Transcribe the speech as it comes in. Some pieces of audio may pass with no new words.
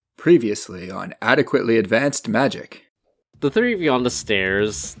Previously on Adequately Advanced Magic. The three of you on the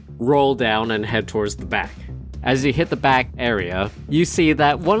stairs roll down and head towards the back. As you hit the back area, you see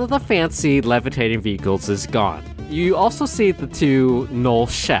that one of the fancy levitating vehicles is gone. You also see the two Knoll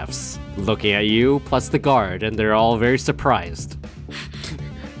chefs looking at you, plus the guard, and they're all very surprised.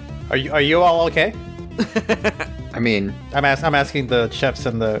 Are you all okay? I mean... I'm asking the chefs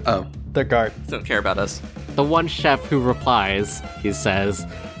and the guard. Don't care about us. The one chef who replies, he says,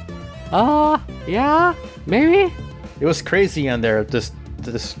 yeah, maybe? It was crazy in there. This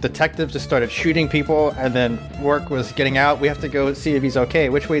detective just started shooting people, and then Rourke was getting out. We have to go see if he's okay.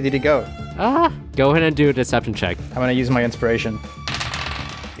 Which way did he go? Go ahead and do a deception check. I'm going to use my inspiration.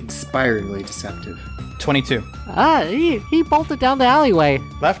 Inspiringly deceptive. 22. He bolted down the alleyway.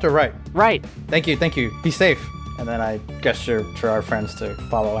 Left or right? Right. Thank you. Be safe. And then I gesture to our friends to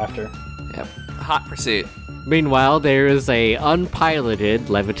follow after. Yep. Hot pursuit. Meanwhile, there is a unpiloted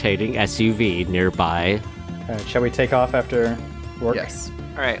levitating SUV nearby. Shall we take off after Rourke? Yes.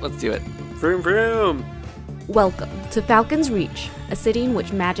 All right, let's do it. Vroom, vroom. Welcome to Falcon's Reach, a city in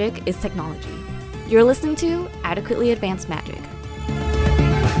which magic is technology. You're listening to Adequately Advanced Magic.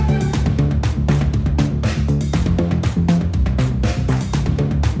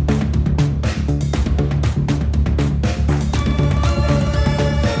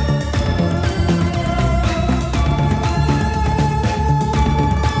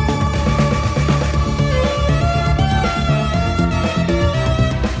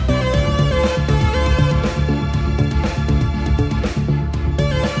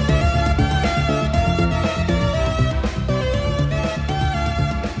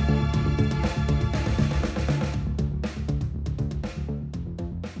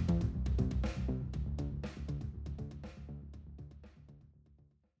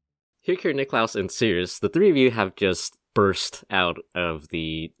 Hirkir, Niklaus, and Cirrus, the three of you have just burst out of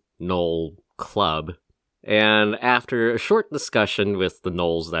the Knoll Club. And after a short discussion with the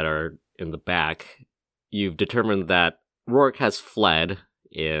Knolls that are in the back, you've determined that Rourke has fled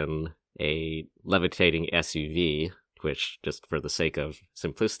in a levitating SUV, which, just for the sake of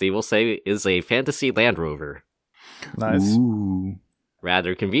simplicity, we'll say is a fantasy Land Rover. Nice. Ooh.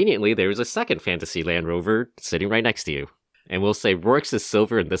 Rather conveniently, there's a second fantasy Land Rover sitting right next to you. And we'll say Rourke's is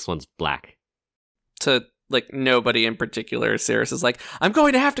silver and this one's black. To, nobody in particular, Cirrus is like, I'm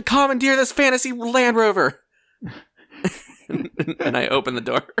going to have to commandeer this fantasy Land Rover. And I open the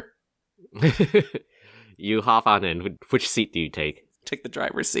door. You hop on in. Which seat do you take? Take the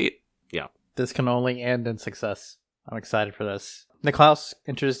driver's seat. Yeah. This can only end in success. I'm excited for this. Niklaus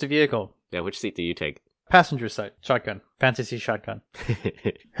enters the vehicle. Yeah, which seat do you take? Passenger side. Shotgun. Fantasy shotgun.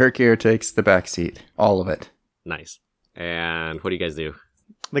 Hirkir takes the back seat. All of it. Nice. And what do you guys do?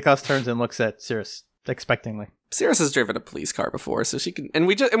 Niklaus turns and looks at Cirrus expectingly. Cirrus has driven a police car before, so she can, and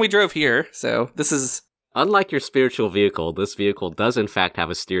we drove here, so this is... Unlike your spiritual vehicle, this vehicle does in fact have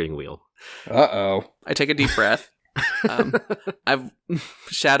a steering wheel. Uh-oh. I take a deep breath. I've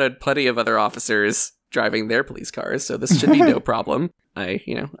shadowed plenty of other officers driving their police cars, so this should be no problem. I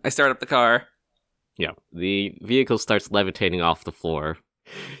start up the car. Yeah, the vehicle starts levitating off the floor.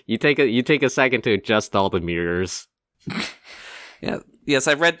 You take a second to adjust all the mirrors. Yeah. Yes,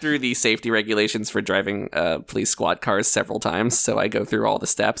 I've read through the safety regulations for driving police squad cars several times, so I go through all the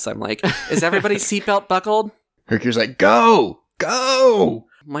steps. I'm like, is everybody's seatbelt buckled? Hirkir's like, go! Go!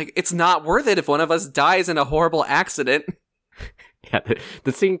 I'm like, it's not worth it if one of us dies in a horrible accident. Yeah,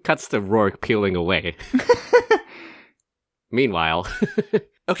 the scene cuts to Rourke peeling away. Meanwhile...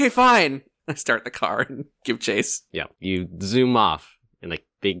 Okay, fine. I start the car and give chase. Yeah, you zoom off in a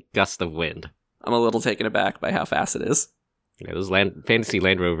big gust of wind. I'm a little taken aback by how fast it is. Yeah, those fantasy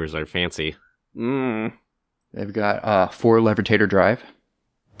Land Rovers are fancy. They've got 4 levitator drive.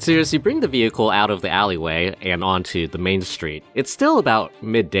 Seriously, you bring the vehicle out of the alleyway and onto the main street. It's still about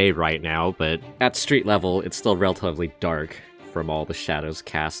midday right now, but at street level, it's still relatively dark from all the shadows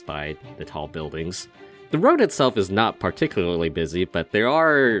cast by the tall buildings. The road itself is not particularly busy, but there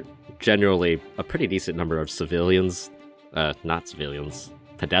are generally a pretty decent number of civilians. Not civilians.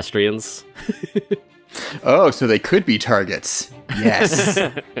 Pedestrians. Oh, so they could be targets. Yes.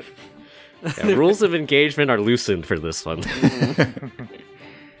 Yeah, rules of engagement are loosened for this one.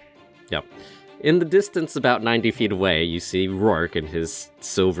 Yep. In the distance, about 90 feet away, you see Rourke in his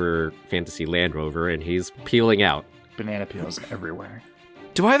silver fantasy Land Rover, and he's peeling out. Banana peels everywhere.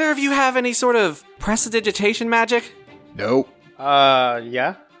 Do either of you have any sort of prestidigitation magic? Nope.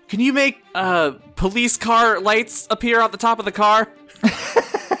 Yeah? Can you make police car lights appear on the top of the car?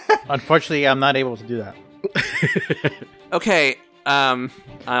 Unfortunately, I'm not able to do that. Okay,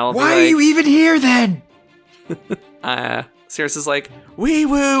 I'll Why are you even here then? Sirius is like, wee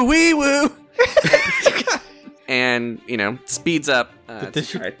woo, wee woo. And, speeds up.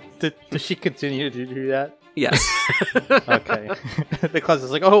 Does she continue to do that? Yes. Okay. Nicholas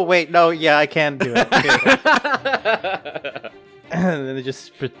is like, oh, wait, no, yeah, I can do it. And then it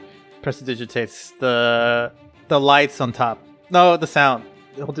just prestidigitates the lights on top. No, the sound.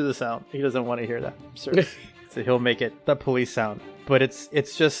 He'll do the sound. He doesn't want to hear that. So he'll make it the police sound. But it's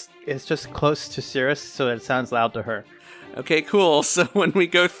just close to Cirrus, so that it sounds loud to her. Okay, cool. So when we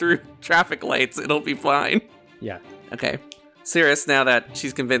go through traffic lights, it'll be fine. Yeah. Okay. Cirrus, now that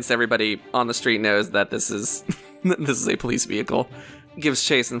she's convinced everybody on the street knows that this is a police vehicle, gives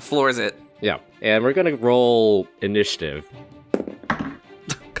chase and floors it. Yeah, and we're gonna roll initiative.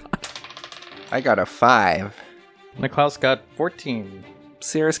 I got a 5. Niklaus got 14.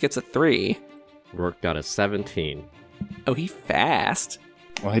 Cirrus gets a 3. Rourke got a 17. Oh, he fast.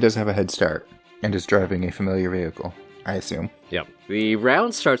 Well, he does have a head start and is driving a familiar vehicle, I assume. Yep. The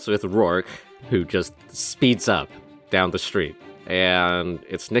round starts with Rourke, who just speeds up down the street. And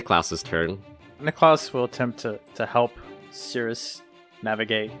it's Niklaus's turn. Niklaus will attempt to help Cirrus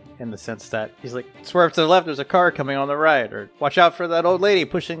navigate in the sense that he's like, swerve to the left, there's a car coming on the right, or watch out for that old lady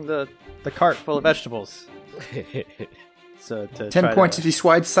pushing the cart full of vegetables. So to 10 points if you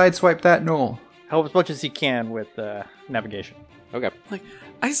sideswipe that knoll. help as much as he can with navigation. Okay. Like,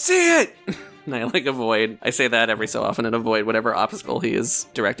 I see it! And I avoid. I say that every so often and avoid whatever obstacle he is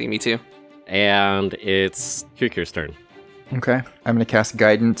directing me to. And it's Kirkir's turn. Okay. I'm going to cast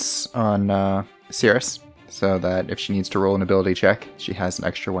guidance on Cirrus, so that if she needs to roll an ability check, she has an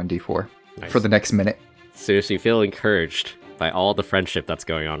extra 1d4 Nice. for the next minute. Seriously, feel encouraged by all the friendship that's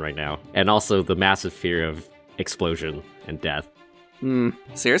going on right now. And also the massive fear of explosion and death.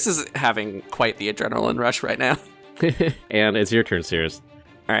 Cirrus is having quite the adrenaline rush right now. And it's your turn, Cirrus.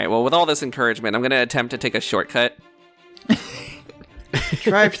 All right, well, with all this encouragement, I'm going to attempt to take a shortcut.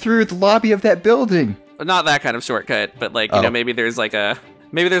 Drive through the lobby of that building. Not that kind of shortcut, but maybe there's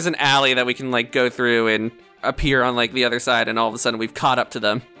there's an alley that we can go through and appear on the other side, and all of a sudden we've caught up to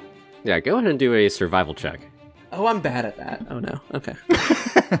them. Yeah, go ahead and do a survival check. Oh, I'm bad at that. Oh no. Okay.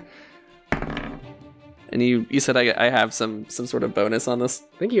 And you said I have some sort of bonus on this?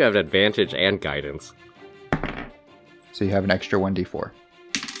 I think you have advantage and guidance. So you have an extra 1d4.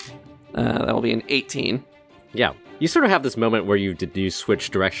 That will be an 18. Yeah. You sort of have this moment where you deduce which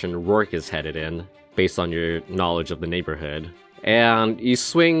direction Rourke is headed in, based on your knowledge of the neighborhood. And you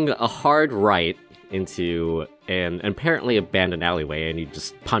swing a hard right into an apparently abandoned alleyway, and you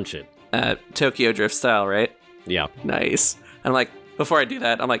just punch it. Tokyo Drift style, right? Yeah. Nice. And before I do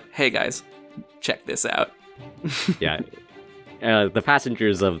that, I'm like, hey guys, check this out. Yeah. The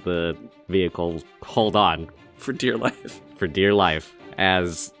passengers of the vehicle hold on For dear life. for dear life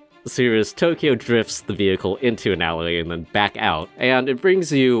as Cirrus Tokyo drifts the vehicle into an alley and then back out, and it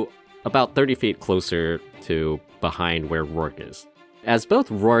brings you about 30 feet closer to behind where Rourke is. As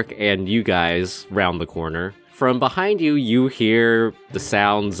both Rourke and you guys round the corner, from behind you, you hear the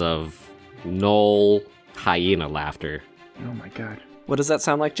sounds of Knoll hyena laughter. Oh my god. What does that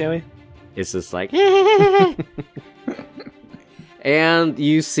sound like, Joey? It's just like, and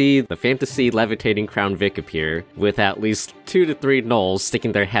you see the fantasy levitating Crown Vic appear with at least 2 to 3 gnolls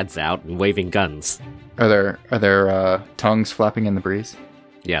sticking their heads out and waving guns. Are there tongues flapping in the breeze?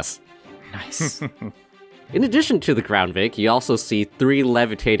 Yes. Nice. In addition to the Crown Vic, you also see 3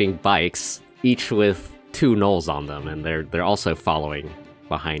 levitating bikes, each with 2 gnolls on them, and they're also following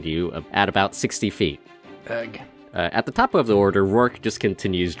behind you at about 60 feet. Ugh. At the top of the order, Rourke just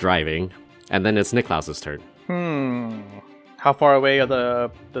continues driving, and then it's Niklaus's turn. How far away are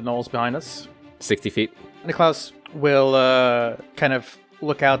the gnolls behind us? 60 feet. Niklaus will kind of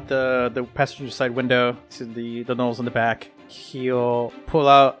look out the passenger side window to the gnolls in the back. He'll pull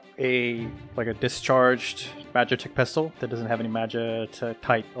out a discharged Magitech pistol that doesn't have any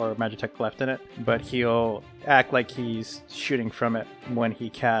Magitech or Magitech left in it, but he'll act like he's shooting from it when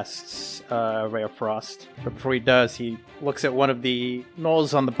he casts Ray of Frost. But before he does, he looks at one of the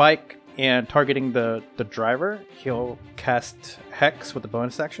gnolls on the bike, and targeting the driver, he'll cast Hex with the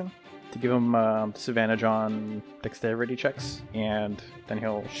bonus action to give him disadvantage on dexterity checks, and then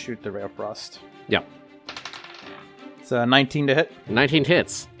he'll shoot the Ray of Frost. Yeah. It's 19 to hit. 19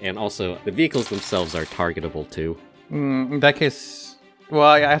 hits, and also the vehicles themselves are targetable too. In that case, well,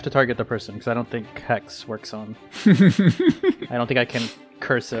 I have to target the person because I don't think Hex works on. I don't think I can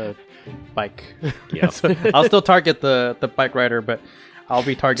curse a bike. Yeah. So I'll still target the bike rider, but I'll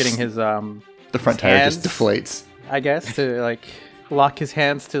be targeting his The front tire hands, just deflates. I guess, to lock his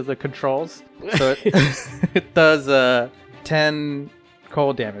hands to the controls. So it does 10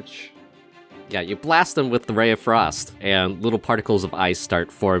 cold damage. Yeah, you blast him with the Ray of Frost, and little particles of ice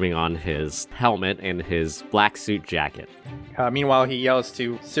start forming on his helmet and his black suit jacket. Meanwhile, he yells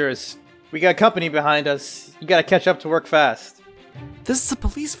to Cirrus, "We got company behind us. You gotta catch up to work fast." This is a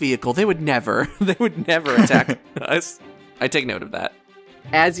police vehicle. They would never attack us. I take note of that.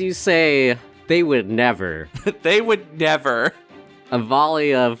 As you say, they would never. They would never. A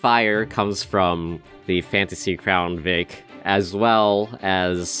volley of fire comes from the Fantasy Crown Vic, as well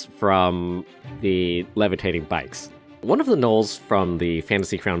as from the levitating bikes. One of the gnolls from the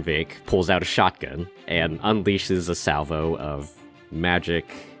Fantasy Crown Vic pulls out a shotgun and unleashes a salvo of magic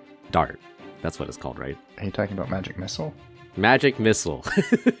dart. That's what it's called, right? Are you talking about magic missile? Magic missile.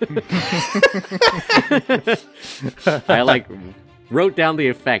 I wrote down the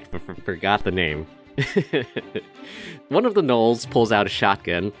effect but forgot the name. One of the gnolls pulls out a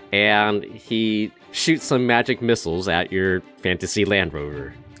shotgun and he shoots some magic missiles at your fantasy Land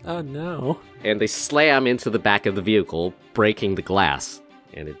Rover. Oh no. And they slam into the back of the vehicle, breaking the glass.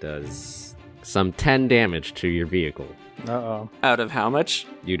 And it does some 10 damage to your vehicle. Uh-oh. Out of how much?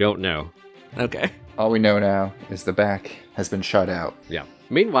 You don't know. Okay. All we know now is the back has been shut out. Yeah.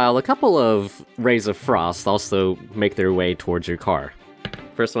 Meanwhile, a couple of rays of frost also make their way towards your car.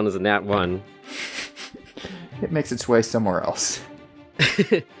 First one is a nat 1. It makes its way somewhere else.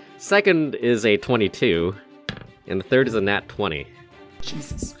 Second is a 22. And the third is a nat 20.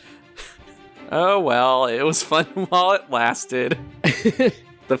 Jesus. Oh well, it was fun while it lasted.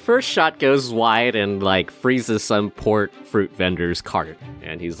 The first shot goes wide and, freezes some port fruit vendor's cart.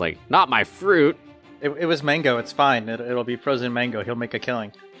 And he's like, "Not my fruit!" It was mango. It's fine. It'll be frozen mango. He'll make a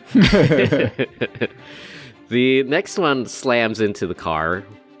killing. The next one slams into the car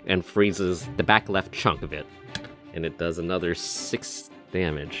and freezes the back left chunk of it. And it does another 6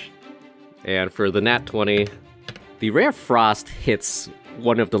 damage. And for the nat 20, the Ray of Frost hits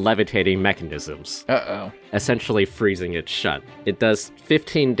one of the levitating mechanisms, Uh-oh. essentially freezing it shut. It does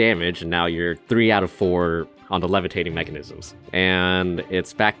 15 damage, and now you're 3 out of 4 on the levitating mechanisms. And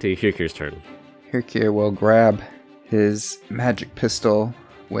it's back to Hyrkir's turn. Hyrkir will grab his magic pistol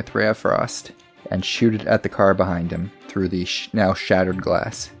with Ray of Frost and shoot it at the car behind him through the now shattered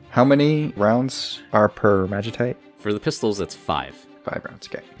glass. How many rounds are per Magitite? For the pistols, it's 5. 5 rounds,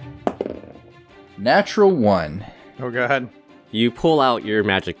 okay. Natural 1. Oh, God. You pull out your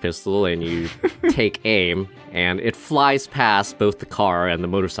magic pistol and you take aim, and it flies past both the car and the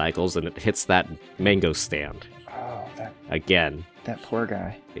motorcycles, and it hits that mango stand. Oh, Again. that poor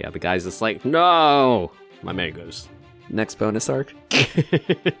guy. Yeah, the guy's just like, "No! My mangoes." Next bonus arc.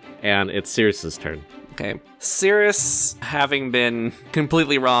 And it's Cirrus's turn. Okay. Cirrus, having been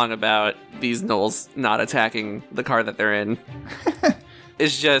completely wrong about these gnolls not attacking the car that they're in,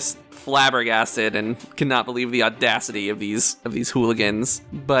 is just flabbergasted and cannot believe the audacity of these hooligans,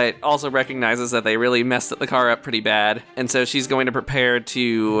 but also recognizes that they really messed the car up pretty bad, and so she's going to prepare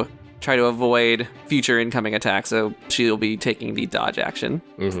to try to avoid future incoming attacks, so she'll be taking the dodge action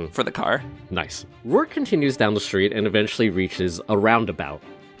for the car. Nice. Rourke continues down the street and eventually reaches a roundabout.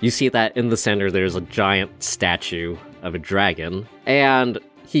 You see that in the center there's a giant statue of a dragon, and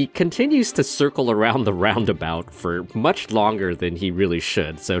he continues to circle around the roundabout for much longer than he really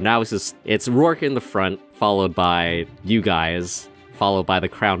should. So now it's Rourke in the front, followed by you guys, followed by the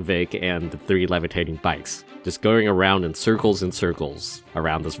Crown Vic and the 3 levitating bikes. Just going around in circles and circles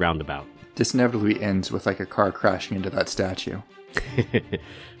around this roundabout. This inevitably ends with a car crashing into that statue.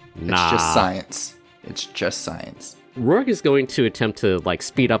 Nah. It's just science. It's just science. Rourke is going to attempt to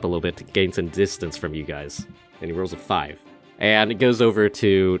speed up a little bit to gain some distance from you guys. And he rolls a 5. And it goes over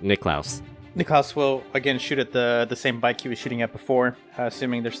to Niklaus. Niklaus will again shoot at the same bike he was shooting at before,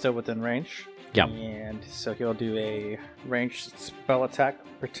 assuming they're still within range. Yep. And so he'll do a ranged spell attack,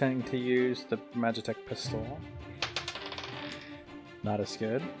 pretending to use the Magitech pistol. Not as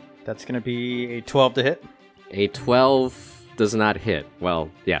good. That's going to be a 12 to hit. A 12 does not hit.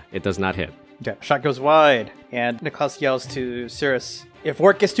 Well, yeah, it does not hit. Okay, shot goes wide, and Niklaus yells to Cirrus, "If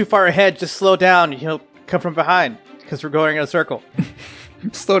Rourke gets too far ahead, just slow down. He'll come from behind, because we're going in a circle."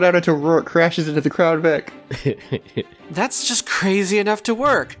 Slow down until Rourke crashes into the Crown Vic. That's just crazy enough to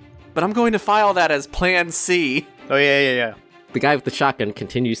work, but I'm going to file that as Plan C. Oh, yeah. The guy with the shotgun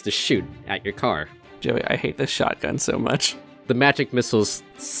continues to shoot at your car. Joey, I hate this shotgun so much. The magic missiles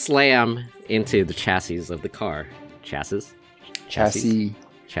slam into the chassis of the car. Chassis? Chassis.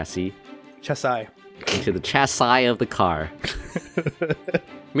 Chasai. Into the chassis of the car.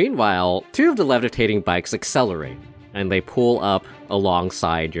 Meanwhile, 2 of the levitating bikes accelerate, and they pull up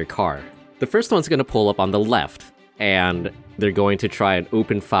alongside your car. The first one's going to pull up on the left, and they're going to try and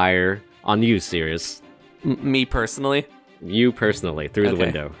open fire on you, Cirrus. Me personally? You personally, through the Okay.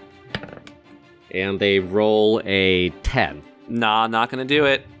 window. And they roll a 10. Nah, not gonna do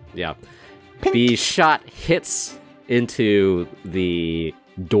it. Yeah. The shot hits into the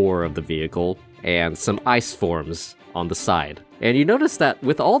door of the vehicle, and some ice forms on the side. And you notice that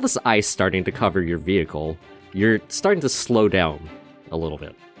with all this ice starting to cover your vehicle, you're starting to slow down a little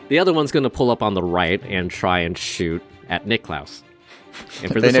bit. The other one's going to pull up on the right and try and shoot at Niklaus.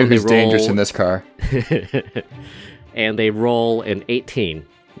 And for They this know one, who's they roll... dangerous in this car. And they roll an 18.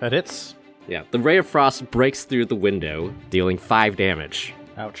 That hits. Yeah, the Ray of Frost breaks through the window, dealing 5 damage.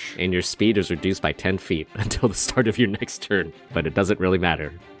 Ouch. And your speed is reduced by 10 feet until the start of your next turn, but it doesn't really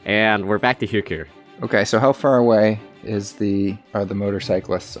matter. And we're back to Hukir. Okay, so how far away are the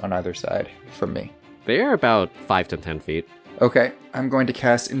motorcyclists on either side from me? They're about 5 to 10 feet. Okay, I'm going to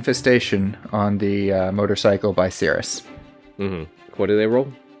cast Infestation on the motorcycle by Cirrus. Mm-hmm. What do they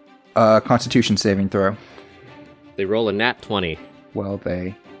roll? Constitution saving throw. They roll a nat 20. Well,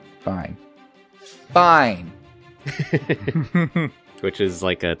 fine. Fine! Which is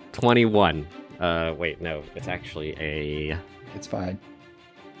like a 21. Wait, no, it's actually a... It's fine.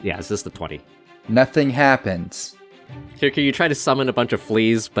 Yeah, it's just a 20. Nothing happens. Here, can you try to summon a bunch of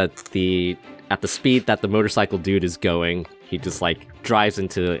fleas, but at the speed that the motorcycle dude is going, he just like drives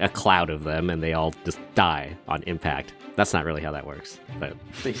into a cloud of them and they all just die on impact. That's not really how that works, but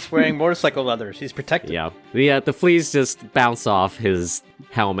He's wearing motorcycle leathers. He's protected. yeah. The fleas just bounce off his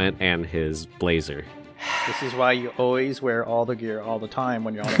helmet and his blazer. This is why you always wear all the gear all the time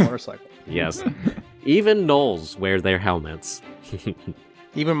when you're on a motorcycle. Yes. Even gnolls wear their helmets.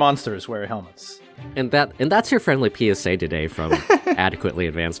 Even monsters wear helmets. And that's your friendly PSA today from Adequately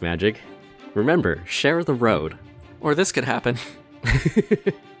Advanced Magic. Remember, share the road. Or this could happen.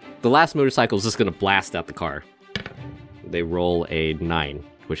 The last motorcycle is just going to blast out the car. They roll a 9,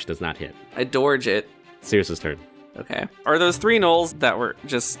 which does not hit. I Dorge it. Cirrus's turn. Okay. Are those 3 gnolls that were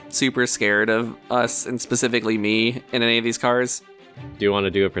just super scared of us, and specifically me, in any of these cars? Do you want to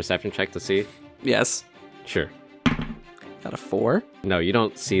do a perception check to see? Yes. Sure. Got a 4? No, you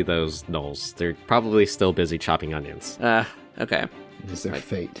don't see those gnolls. They're probably still busy chopping onions. Okay. It is their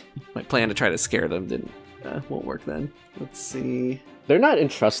fate. My plan to try to scare them won't work then. Let's see. They're not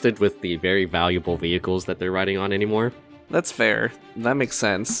entrusted with the very valuable vehicles that they're riding on anymore. That's fair. That makes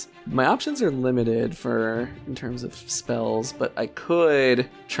sense. My options are limited in terms of spells, but I could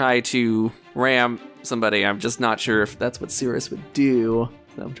try to ram somebody. I'm just not sure if that's what Cirrus would do.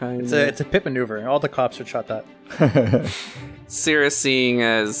 So I'm trying It's a pit maneuver. All the cops are shot at. Cirrus, seeing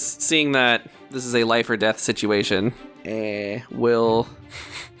that this is a life or death situation, will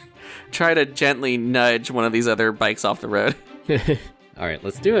try to gently nudge one of these other bikes off the road. Alright,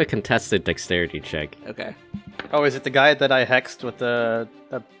 let's do a contested dexterity check. Okay. Oh, is it the guy that I hexed with the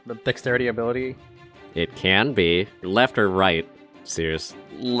dexterity ability? It can be left or right, Cirrus.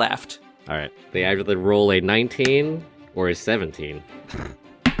 Left. Alright, they either roll a 19 or a 17.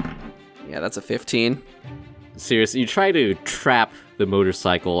 Yeah, that's a 15. Cirrus, you try to trap the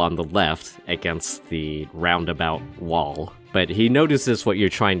motorcycle on the left against the roundabout wall, but he notices what you're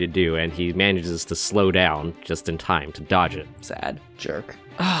trying to do and he manages to slow down just in time to dodge it. Sad. Jerk.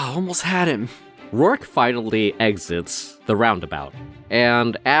 Oh, almost had him. Rourke finally exits the roundabout,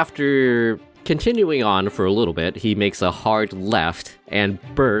 and after continuing on for a little bit, he makes a hard left and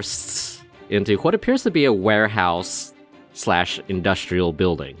bursts into what appears to be a warehouse/industrial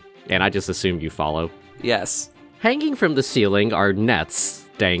building. And I just assume you follow. Yes. Hanging from the ceiling are nets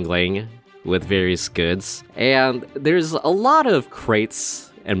dangling with various goods, and there's a lot of crates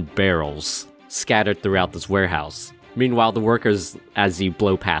and barrels scattered throughout this warehouse. Meanwhile, the workers, as you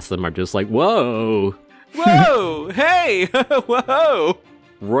blow past them, are just like, whoa! Whoa! Hey! Whoa!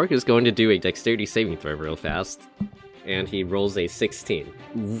 Rourke is going to do a dexterity saving throw real fast, and he rolls a 16.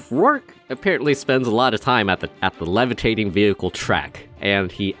 Rourke apparently spends a lot of time at the levitating vehicle track,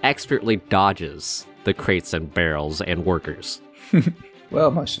 and he expertly dodges the crates and barrels and workers. Well,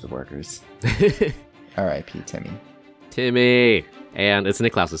 most of the workers. R.I.P. Timmy. Timmy! And it's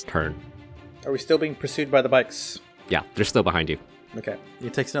Niklaus's turn. Are we still being pursued by the bikes? Yeah, they're still behind you. Okay. He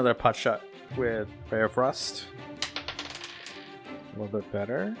takes another pot shot with Ray of Frost. A little bit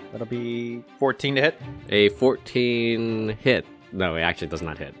better. That'll be 14 to hit. A 14 hit. No, it actually does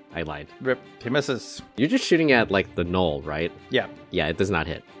not hit. I lied. Rip. He misses. You're just shooting at, like, the knoll, right? Yeah. Yeah, it does not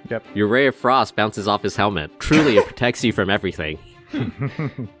hit. Yep. Your Ray of Frost bounces off his helmet. Truly, it protects you from everything.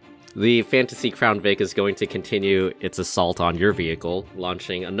 The Fantasy Crown Vic is going to continue its assault on your vehicle,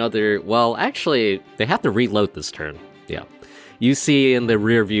 launching another... Well, actually, they have to reload this turn. Yeah. You see in the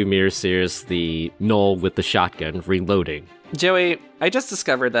rearview mirror, Cirrus, the gnoll with the shotgun reloading. Joey, I just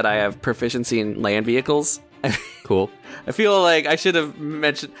discovered that I have proficiency in land vehicles. Cool. I feel like I should have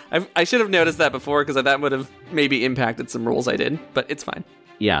mentioned. I should have noticed that before because that would have maybe impacted some rolls I did, but it's fine.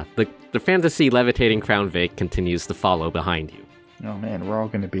 Yeah, the fantasy levitating Crown Vic continues to follow behind you. Oh man, we're all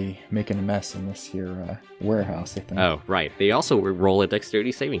going to be making a mess in this here warehouse, I think. Oh, right. They also roll a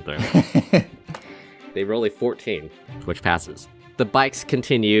dexterity saving throw. They roll a 14, which passes. The bikes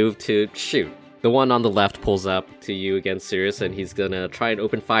continue to shoot. The one on the left pulls up to you against Sirius, and he's gonna try and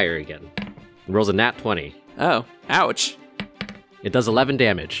open fire again. Rolls a nat 20. Oh, ouch. It does 11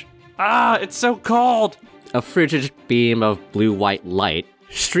 damage. Ah, it's so cold. A frigid beam of blue-white light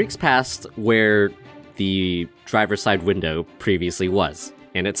streaks past where the driver's side window previously was,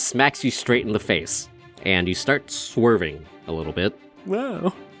 and it smacks you straight in the face, and you start swerving a little bit.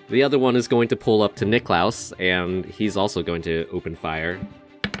 Whoa. The other one is going to pull up to Niklaus, and he's also going to open fire.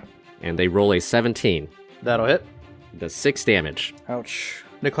 And they roll a 17. That'll hit. Does 6 damage. Ouch.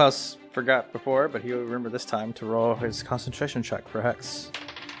 Niklaus forgot before, but he'll remember this time to roll his concentration check for Hex.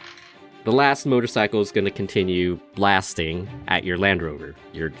 The last motorcycle is going to continue blasting at your Land Rover,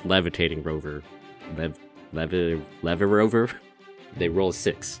 your levitating rover. Lever rover? They roll a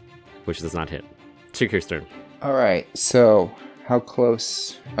 6, which does not hit. Shakir's turn. All right, so how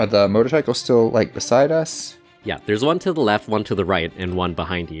close are the motorcycles still, like, beside us? Yeah, there's one to the left, one to the right, and one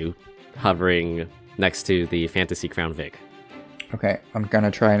behind you, hovering next to the Fantasy Crown Vic. Okay, I'm going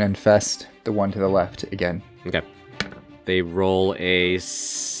to try and infest the one to the left again. Okay. They roll a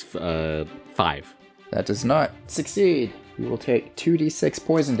 5. That does not succeed. You will take 2d6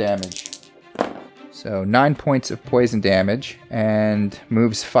 poison damage. So 9 points of poison damage, and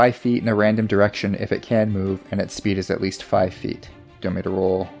moves 5 feet in a random direction if it can move, and its speed is at least 5 feet. Do you want me to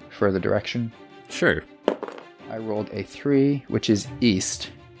roll further direction? Sure. I rolled a 3, which is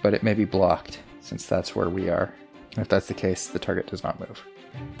east, but it may be blocked, since that's where we are. If that's the case, the target does not move.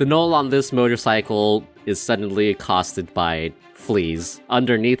 The knoll on this motorcycle is suddenly accosted by fleas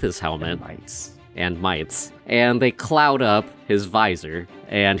underneath his helmet. Mites. And they cloud up his visor,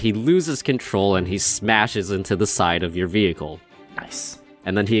 and he loses control and he smashes into the side of your vehicle. Nice.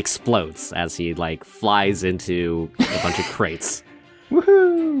 And then he explodes as he, flies into a bunch of crates.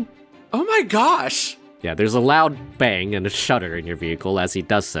 Woohoo! Oh my gosh. Yeah, there's a loud bang and a shudder in your vehicle as he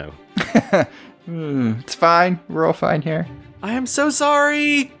does so. It's fine. We're all fine here. I am so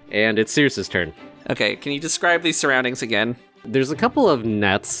sorry. And it's Circe's turn. Okay, can you describe these surroundings again? There's a couple of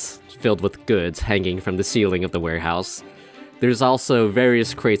nets filled with goods hanging from the ceiling of the warehouse. There's also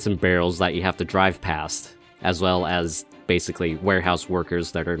various crates and barrels that you have to drive past, as well as basically warehouse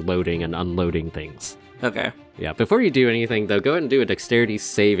workers that are loading and unloading things. Okay. Yeah, before you do anything, though, go ahead and do a dexterity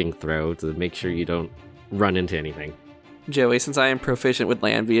saving throw to make sure you don't run into anything. Joey, since I am proficient with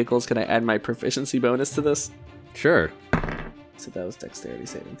land vehicles, can I add my proficiency bonus to this? Sure. So that was dexterity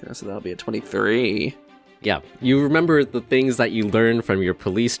saving throw, so that'll be a 23. Yeah, you remember the things that you learned from your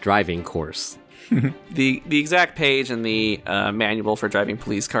police driving course. The exact page in the manual for driving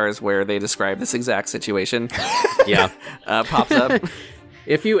police cars where they describe this exact situation Yeah. pops up.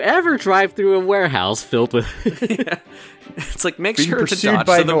 If you ever drive through a warehouse filled with... Yeah. It's like, make Being sure to pursued dodge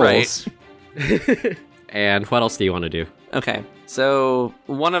by to the gnolls. right. And what else do you want to do? Okay, so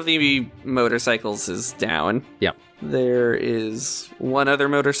one of the motorcycles is down. Yep. There is one other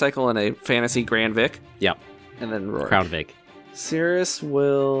motorcycle and a fantasy Grand Vic. Yep. And then Rourke. Crown Vic. Cirrus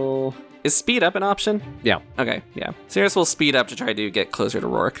will... Is speed up an option? Yeah. Okay, yeah. Cirrus will speed up to try to get closer to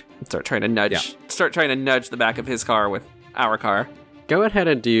Rourke. And start trying to nudge the back of his car with our car. Go ahead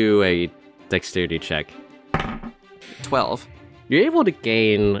and do a dexterity check. 12. You're able to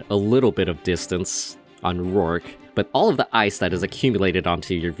gain a little bit of distance on Rourke, but all of the ice that is accumulated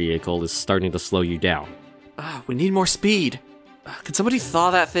onto your vehicle is starting to slow you down. We need more speed. Could somebody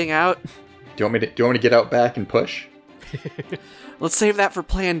thaw that thing out? Do you want me to get out back and push? Let's save that for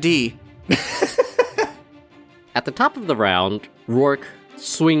Plan D. At the top of the round, Rourke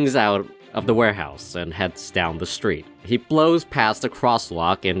swings out of the warehouse and heads down the street. He blows past a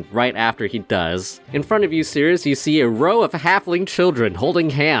crosswalk, and right after he does, in front of you, Cirrus, you see a row of halfling children holding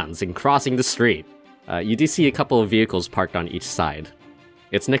hands and crossing the street. You do see a couple of vehicles parked on each side.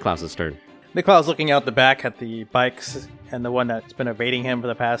 It's Niklaus's turn. Niklaus looking out the back at the bikes and the one that's been evading him for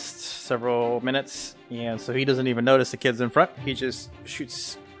the past several minutes, and so he doesn't even notice the kids in front. He just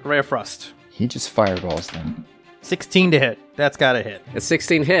shoots a ray of frost. He just fireballs them. 16 to hit. That's gotta hit. It's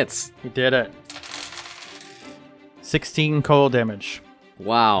 16 hits. He did it. 16 cold damage.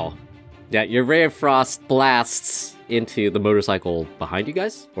 Wow. Yeah, your ray of frost blasts into the motorcycle behind you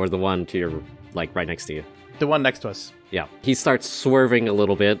guys, or the one to your, right next to you? The one next to us. Yeah. He starts swerving a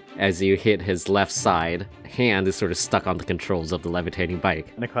little bit as you hit his left side. Hand is sort of stuck on the controls of the levitating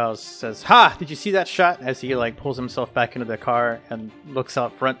bike. Niklaus says, "Ha! Did you see that shot?" As he pulls himself back into the car and looks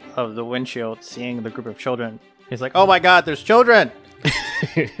out front of the windshield, seeing the group of children. He's like, "Oh my God, there's children!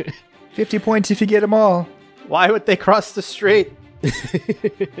 50 points if you get them all. Why would they cross the street?"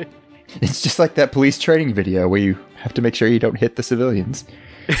 It's just like that police training video where you have to make sure you don't hit the civilians.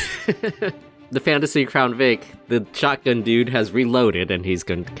 The Fantasy Crown Vic, the shotgun dude has reloaded and he's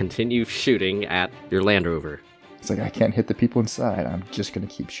going to continue shooting at your Land Rover. It's like, I can't hit the people inside. I'm just going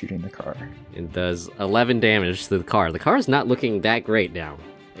to keep shooting the car. It does 11 damage to the car. The car is not looking that great now.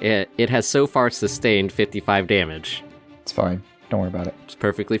 It has so far sustained 55 damage. It's fine. Don't worry about it. It's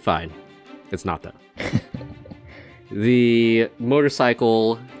perfectly fine. It's not, though. The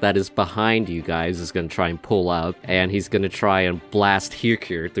motorcycle that is behind you guys is going to try and pull up, and he's going to try and blast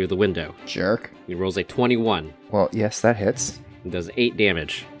Hirkir through the window. Jerk. He rolls a 21. Well, yes, that hits. It does 8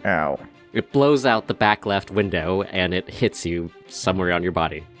 damage. Ow. It blows out the back left window, and it hits you somewhere on your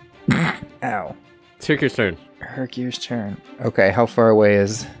body. Ow. It's Hirkir's turn. Hercule's turn. Okay, how far away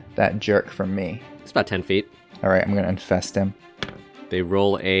is that jerk from me? It's about 10 feet. Alright, I'm going to infest him. They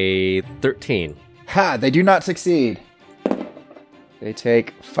roll a 13. Ha! They do not succeed! They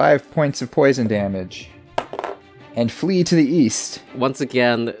take 5 points of poison damage. And flee to the east. Once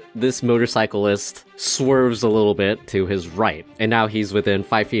again, this motorcyclist swerves a little bit to his right, and now he's within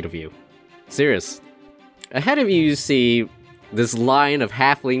 5 feet of you. Sirius, ahead of you see this line of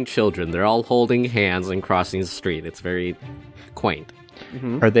halfling children. They're all holding hands and crossing the street. It's very quaint.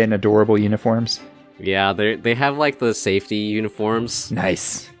 Are they in adorable uniforms? Yeah, they have the safety uniforms.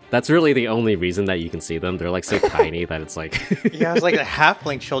 Nice. That's really the only reason that you can see them. They're so tiny that it's Yeah, it's like the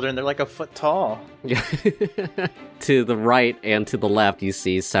halfling children. They're a foot tall. Yeah. To the right and to the left, you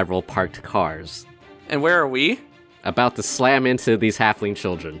see several parked cars And where are we? about to slam into these halfling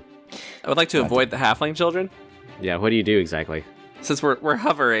children. I would like to avoid the halfling children. Yeah, what do you do exactly? Since we're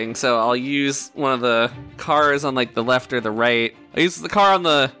hovering, so I'll use one of the cars on the left or the right. I use the car on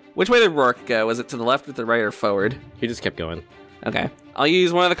the... Which way did Rourke go? Was it to the left or the right or forward? He just kept going. Okay. I'll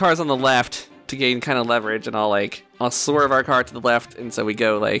use one of the cars on the left to gain kind of leverage, and I'll swerve our car to the left, and so we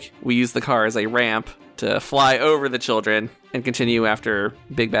we use the car as a ramp to fly over the children and continue after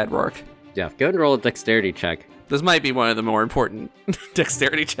Big Bad Rourke. Yeah, go ahead and roll a dexterity check. This might be one of the more important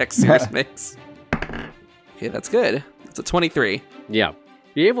dexterity checks Sirius makes. Okay, that's good. It's a 23. Yeah.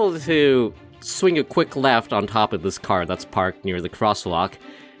 You're able to swing a quick left on top of this car that's parked near the crosswalk,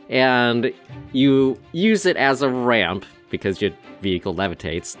 and you use it as a ramp, because your vehicle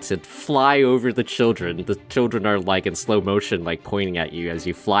levitates, to fly over the children. The children are in slow motion, pointing at you as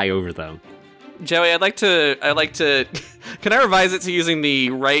you fly over them. Joey, I'd like to can I revise it to using the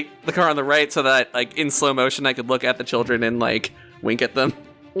car on the right, so that in slow motion I could look at the children and wink at them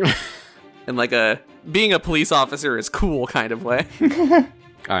in a being a police officer is cool kind of way. All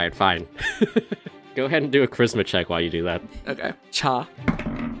right, fine. Go ahead and do a charisma check while you do that. Okay. Cha.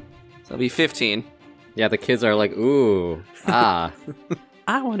 So it'll be 15. Yeah, the kids are ooh, ah.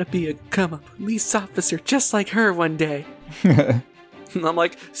 I want to become a police officer just like her one day. And I'm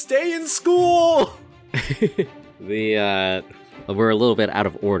stay in school! We're a little bit out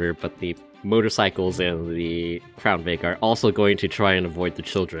of order, but the motorcycles and the Crown Vic are also going to try and avoid the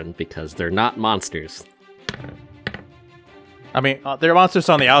children because they're not monsters. I mean, they're monsters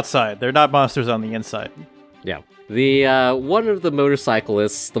on the outside. They're not monsters on the inside. Yeah. The one of the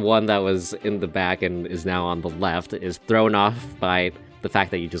motorcyclists, the one that was in the back and is now on the left, is thrown off by the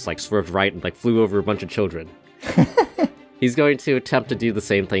fact that you just swerved right and flew over a bunch of children. He's going to attempt to do the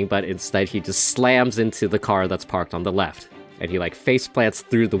same thing, but instead he just slams into the car that's parked on the left. And he face plants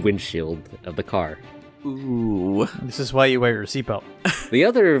through the windshield of the car. Ooh. This is why you wear your seatbelt. The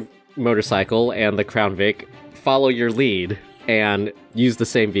other motorcycle and the Crown Vic follow your lead and use the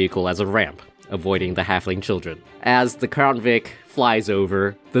same vehicle as a ramp, avoiding the halfling children. As the Crown Vic flies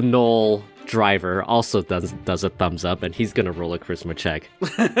over, the Knoll driver also does a thumbs up, and he's gonna roll a charisma check.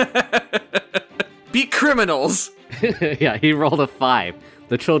 Beat criminals! Yeah, he rolled a 5.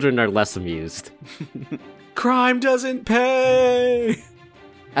 The children are less amused. Crime doesn't pay!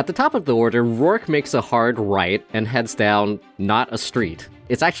 At the top of the order, Rourke makes a hard right and heads down not a street.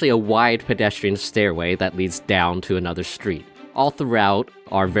 It's actually a wide pedestrian stairway that leads down to another street. All throughout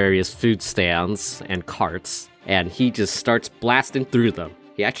are various food stands and carts, and he just starts blasting through them.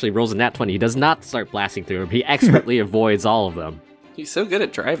 He actually rolls a nat 20. He does not start blasting through them. He expertly avoids all of them. He's so good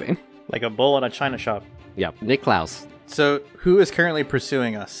at driving. Like a bull in a china shop. Yeah, Nick Klaus. So, who is currently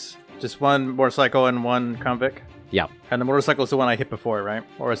pursuing us? Just one motorcycle and one Crown Vic? Yeah, And the motorcycle is the one I hit before, right?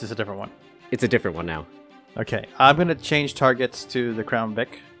 Or is this a different one? it's a different one now. Okay, I'm going to change targets to the Crown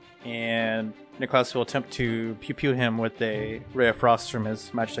Vic, and Niklaus will attempt to pew-pew him with a ray of frost from his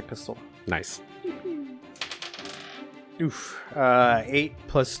Magitech pistol. Nice. Oof. 8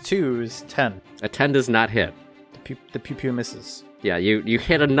 plus 2 is 10. A 10 does not hit. The pew-pew misses. Yeah, you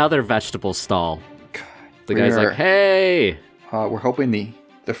hit another vegetable stall. God. The guy's like, hey! We're hoping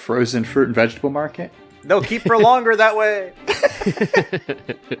the frozen fruit and vegetable market. No, keep for longer that way.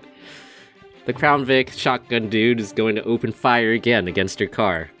 The Crown Vic shotgun dude is going to open fire again against your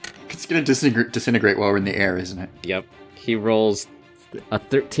car. It's going to disintegrate while we're in the air, isn't it? Yep. He rolls a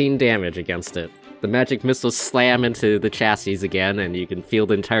 13 damage against it. The magic missiles slam into the chassis again, and you can feel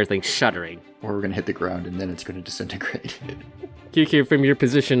the entire thing shuddering. Or we're going to hit the ground, and then it's going to disintegrate. QQ, from your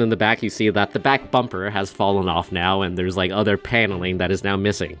position in the back, you see that the back bumper has fallen off now, and there's like other paneling that is now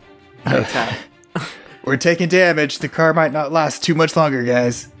missing. We're taking damage. The car might not last too much longer,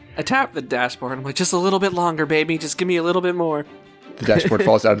 guys. I tap the dashboard. I'm like, just a little bit longer, baby. Just give me a little bit more. The dashboard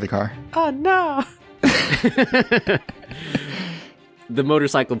falls out of the car. Oh, no. The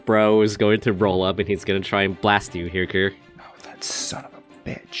motorcycle bro is going to roll up, and he's going to try and blast you, Hirker. Oh, that son of a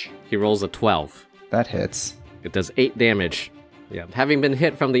bitch. He rolls a 12. That hits. It does 8 damage. Yeah, having been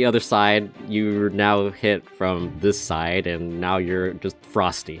hit from the other side, you're now hit from this side, and now you're just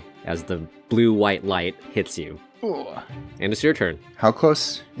frosty as the blue-white light hits you. Ooh. And it's your turn. How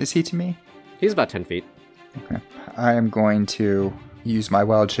close is he to me? He's about 10 feet. Okay. I am going to use my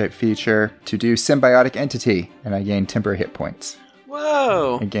wild shape feature to do symbiotic entity, and I gain temporary hit points.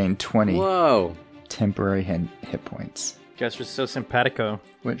 Whoa. I gain 20 Whoa. temporary hit points, Guess you're so simpatico.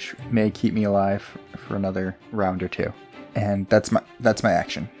 which may keep me alive for another round or two. And that's my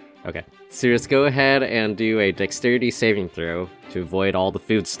action. Okay. Sirius, go ahead and do a dexterity saving throw to avoid all the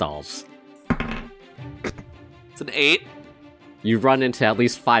food stalls. It's an 8. You run into at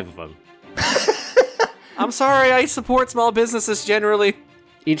least 5 of them. I'm sorry, I support small businesses generally.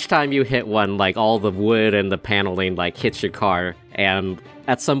 Each time you hit one, like, all the wood and the paneling, like, hits your car, and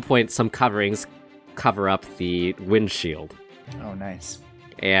at some point, some coverings cover up the windshield. Oh, nice.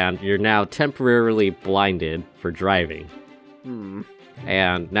 And you're now temporarily blinded for driving.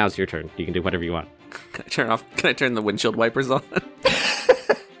 And now's your turn. You can do whatever you want. Can I turn the windshield wipers on?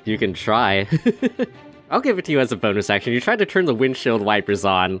 You can try. I'll give it to you as a bonus action. You tried to turn the windshield wipers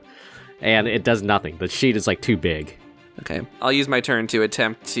on, and it does nothing. The sheet is, like, too big. Okay, I'll use my turn to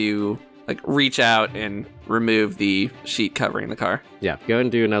attempt to, like, reach out and remove the sheet covering the car. Yeah, go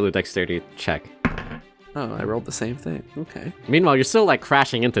and do another dexterity check. Oh, I rolled the same thing. Okay. Meanwhile, you're still, like,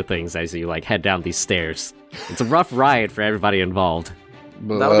 crashing into things as you, like, head down these stairs. It's a rough ride for everybody involved.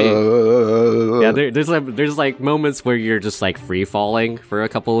 That'll Yeah, there's like moments where you're just like free falling for a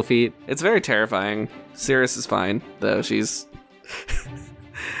couple of feet. It's very terrifying. Cirrus is fine, though. She's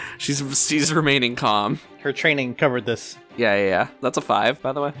remaining calm. Her training covered this. Yeah. That's a 5,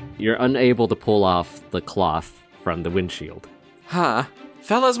 by the way. You're unable to pull off the cloth from the windshield. Huh.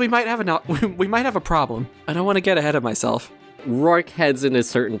 Fellas, we might have a problem. I don't want to get ahead of myself. Rourke heads in a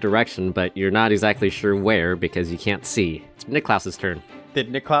certain direction, but you're not exactly sure where because you can't see. It's Niklaus's turn.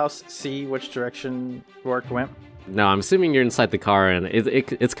 Did Niklaus see which direction Rourke went? No, I'm assuming you're inside the car, and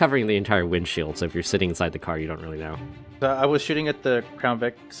it's covering the entire windshield, so if you're sitting inside the car, you don't really know. I was shooting at the Crown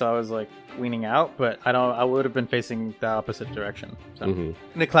Vic, so I was like leaning out, but I would have been facing the opposite direction. So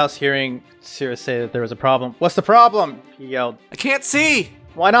Niklaus, hearing Cirrus say that there was a problem. What's the problem? He yelled. I can't see!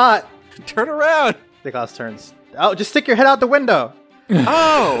 Why not? Turn around! Niklaus turns. Oh, just stick your head out the window.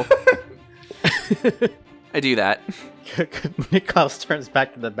 Oh! I do that. Niklaus turns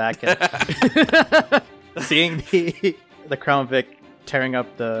back to the back end. Seeing the Crown Vic tearing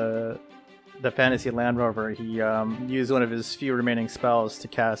up the Fantasy Land Rover, he used one of his few remaining spells to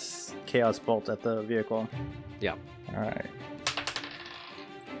cast Chaos Bolt at the vehicle. Yeah. Alright.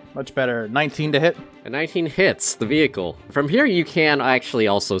 Much better. 19 to hit. A 19 hits the vehicle. From here, you can actually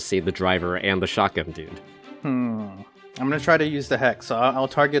also see the driver and the shotgun dude. I'm going to try to use the Hex. So I'll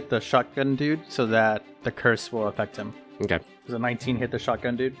target the shotgun dude so that the curse will affect him. Okay. Does a 19 hit the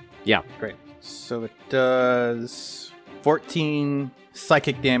shotgun dude? Yeah. Great. So it does 14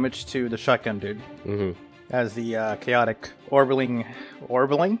 psychic damage to the shotgun dude. Mm-hmm. As the chaotic warbling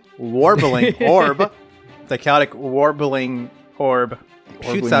orb, the chaotic warbling orb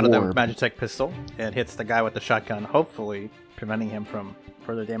shoots out of the Magitech pistol and hits the guy with the shotgun, hopefully preventing him from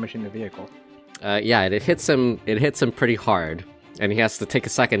further damaging the vehicle. Yeah, it hits him. It hits him pretty hard, and he has to take a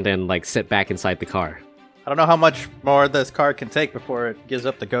second and like sit back inside the car. I don't know how much more this car can take before it gives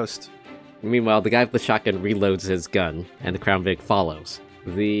up the ghost. Meanwhile, the guy with the shotgun reloads his gun, and the Crown Vic follows.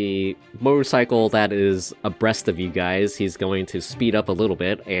 The motorcycle that is abreast of you guys, he's going to speed up a little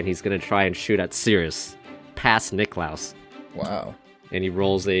bit, and he's going to try and shoot at Cirrus. past Niklaus. Wow. And he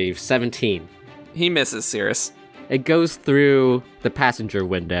rolls a 17. He misses Cirrus. It goes through the passenger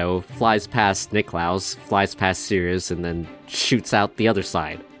window, flies past Niklaus, flies past Sirius, and then shoots out the other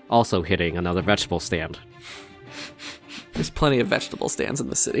side, also hitting another vegetable stand. There's plenty of vegetable stands in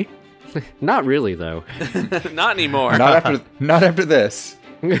the city. Not really, though. Not anymore. Not after this.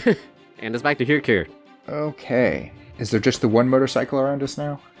 And it's back to Hirkir. Okay. Is there just the one motorcycle around us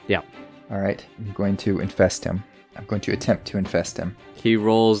now? Yeah. All right. I'm going to infest him. I'm going to attempt to infest him. He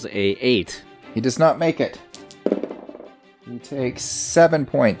rolls a 8. He does not make it. He takes 7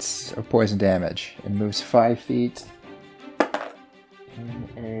 points of poison damage and moves 5 feet in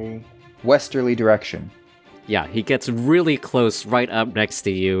a westerly direction. Yeah, he gets really close right up next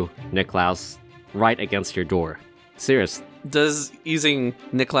to you, Niklaus, right against your door. Sirius. Does using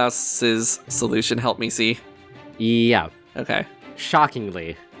Niklaus's solution help me see? Yeah. Okay.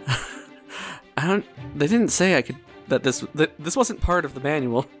 Shockingly. They didn't say I could. That this wasn't part of the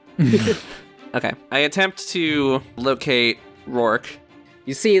manual. Okay. I attempt to locate Rourke.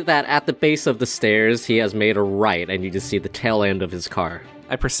 You see that at the base of the stairs, he has made a right, and you just see the tail end of his car.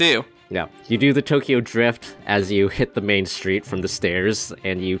 I pursue. Yeah. You do the Tokyo Drift as you hit the main street from the stairs,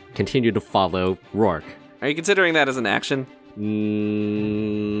 and you continue to follow Rourke. Are you considering that as an action?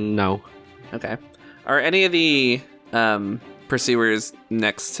 No. Okay. Are any of the pursuers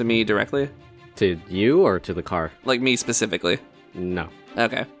next to me directly? To you or to the car? Like me specifically? No.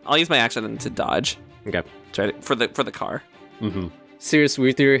 Okay. I'll use my action to dodge. Okay. Try to, for the car. Mm-hmm. Sirius,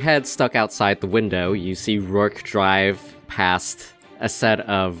 with your head stuck outside the window, you see Rourke drive past a set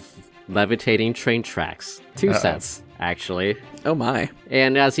of levitating train tracks. 2 sets, actually. Oh my.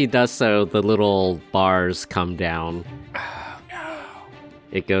 And as he does so, the little bars come down. Oh, no.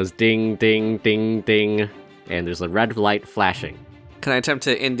 It goes ding, ding, ding, ding, and there's a red light flashing. Can I attempt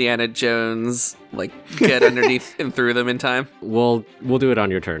to Indiana Jones, like, get underneath and through them in time? We'll do it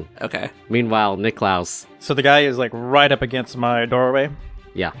on your turn. Okay. Meanwhile, Niklaus, So the guy is like right up against my doorway.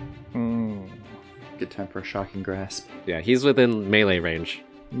 yeah, Good time for a shocking grasp. he's within melee range.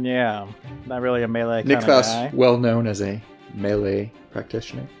 Yeah, not really a melee kind of Niklaus, guy. well known as a melee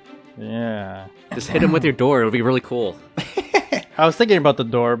practitioner. Yeah. Just hit him with your door, it'll be really cool. I was thinking about the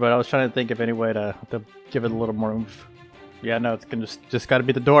door, but I was trying to think of any way to give it a little more oomph. Yeah, no, it's gonna just got to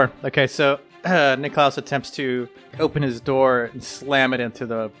be the door. Okay, so Niklaus attempts to open his door and slam it into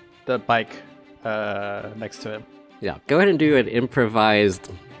the bike next to him. Yeah, go ahead and do an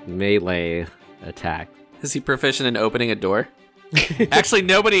improvised melee attack. Is he proficient in opening a door? Actually,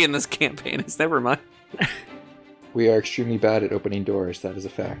 nobody in this campaign is. Never mind. We are extremely bad at opening doors, that is a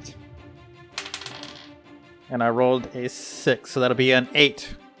fact. And I rolled a 6, so that'll be an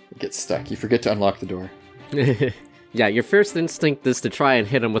 8. It gets stuck. You forget to unlock the door. Yeah, your first instinct is to try and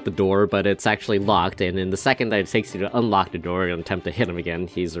hit him with the door, but it's actually locked, and in the second that it takes you to unlock the door and attempt to hit him again,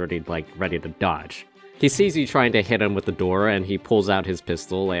 he's already, ready to dodge. He sees you trying to hit him with the door, and he pulls out his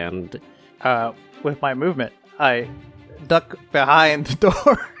pistol, and... With my movement, I duck behind the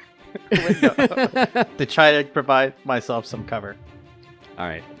door window to try to provide myself some cover.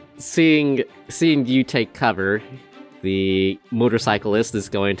 Alright. Seeing you take cover, the motorcyclist is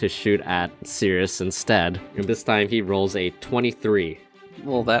going to shoot at Sirius instead, and this time he rolls a 23.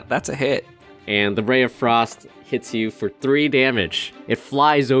 Well, that's a hit. And the Ray of Frost hits you for 3 damage. It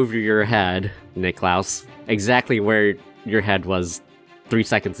flies over your head, Niklaus, exactly where your head was 3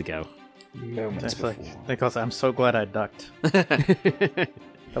 seconds ago. Moments It's like, before. Nicholas, I'm so glad I ducked. That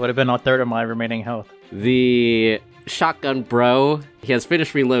would have been a third of my remaining health. The shotgun bro, he has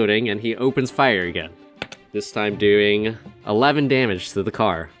finished reloading and he opens fire again. This time doing 11 damage to the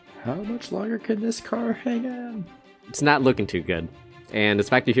car. How much longer can this car hang on? It's not looking too good. And it's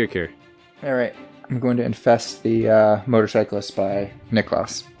back to Hirkir. Alright, I'm going to infest the motorcyclist by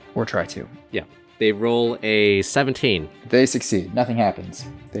Niklaus. Or try to. Yeah. They roll a 17. They succeed. Nothing happens.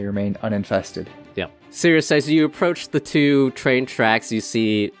 They remain uninfested. Yeah. Sirius, as you approach the 2 train tracks, you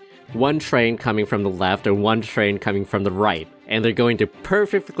see one train coming from the left and one train coming from the right. And they're going to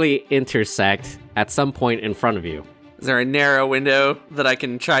perfectly intersect at some point in front of you. Is there a narrow window that I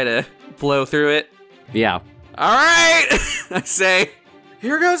can try to blow through it? Yeah. All right, I say,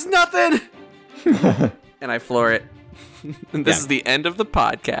 here goes nothing. And I floor it. And this is the end of the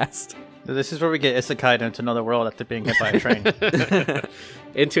podcast. So this is where we get isekai into another world after being hit by a train.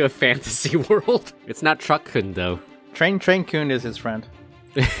 Into a fantasy world. It's not Truck-kun, though. Train Kun is his friend.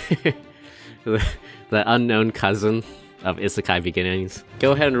 The unknown cousin of isekai beginnings.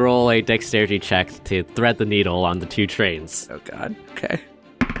 Go ahead and roll a dexterity check to thread the needle on the 2 trains. Oh God. Okay.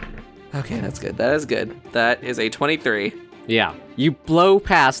 Okay, that's good. That is good. That is a 23. Yeah. You blow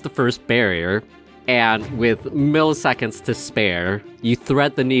past the first barrier, And with milliseconds to spare, you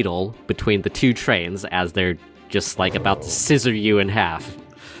thread the needle between the two trains as they're just like about to scissor you in half.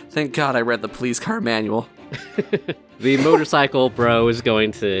 Thank God I read the police car manual. The motorcycle bro is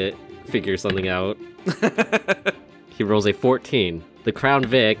going to figure something out. He rolls a 14. The Crown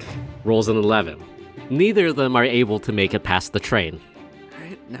Vic rolls an 11. Neither of them are able to make it past the train.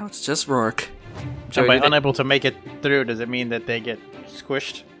 Alright, now it's just Rourke. And Joey, by did it- unable to make it through, does it mean that they get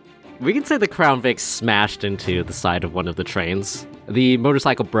squished? We can say the Crown Vic smashed into the side of one of the trains. The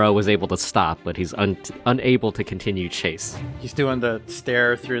motorcycle bro was able to stop, but he's unable to continue chase. He's doing the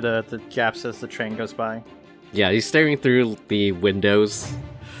stare through the gaps as the train goes by. Yeah, he's staring through the windows.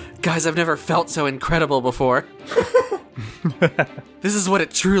 Guys, I've never felt so incredible before. This is what it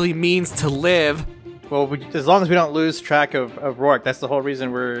truly means to live. Well, as long as we don't lose track of Rourke, that's the whole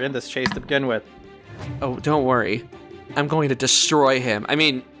reason we're in this chase to begin with. Oh, don't worry. I'm going to destroy him. I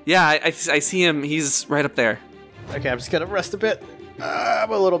mean, yeah, I see him. He's right up there. Okay, I'm just gonna rest a bit.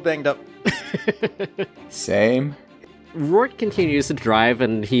 I'm a little banged up. Same. Rourke continues to drive,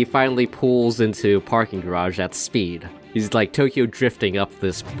 and he finally pulls into a parking garage at speed. He's like Tokyo drifting up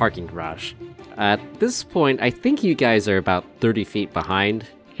this parking garage. At this point, I think you guys are about 30 feet behind.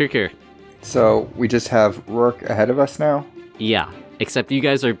 Here. So we just have Rourke ahead of us now? Yeah, except you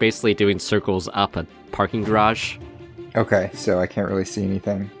guys are basically doing circles up a parking garage. Okay, so I can't really see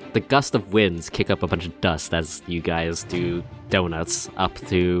anything. The gust of winds kick up a bunch of dust as you guys do donuts up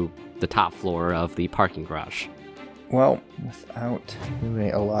to the top floor of the parking garage. Well, without really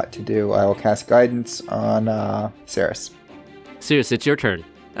a lot to do, I will cast guidance on Saris. Sirius, it's your turn.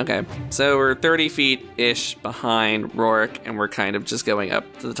 Okay, so we're 30 feet-ish behind Rourke, and we're kind of just going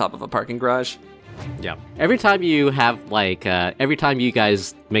up to the top of a parking garage. Yeah. Every time you have every time you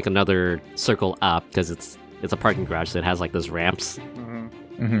guys make another circle up, because it's a parking garage that has like those ramps.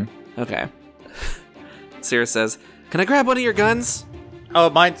 Mm-hmm. Okay. Sirius says, "Can I grab one of your guns?" Oh,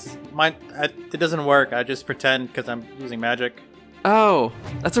 mine. It doesn't work. I just pretend because I'm using magic. Oh,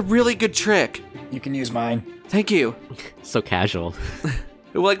 that's a really good trick. You can use mine. Thank you. So casual.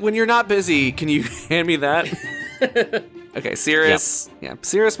 Like, when you're not busy, can you hand me that? Okay, Sirius. Yeah,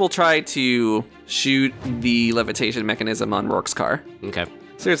 Sirius will try to shoot the levitation mechanism on Rourke's car. Okay.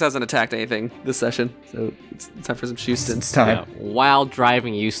 Sirius hasn't attacked anything this session, so it's time for some Houston. It's time. Yeah. While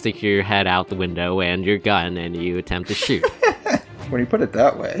driving, you stick your head out the window and your gun, and you attempt to shoot. When you put it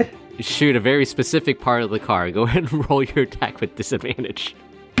that way. You shoot a very specific part of the car. Go ahead and roll your attack with disadvantage.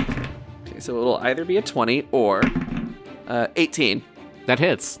 Okay, so it'll either be a 20 or 18. That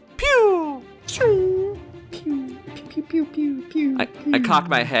hits. Pew! Pew, pew, pew, pew, pew, pew. I cock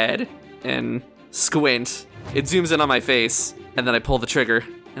my head and squint. It zooms in on my face, and then I pull the trigger,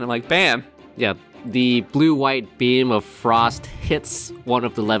 and I'm like, bam! Yeah, the blue-white beam of frost hits one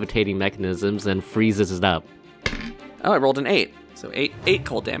of the levitating mechanisms and freezes it up. Oh, I rolled an 8. So 8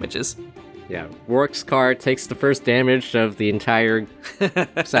 cold damages. Yeah, Rourke's car takes the first damage of the entire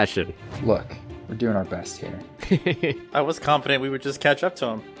session. Look, we're doing our best here. I was confident we would just catch up to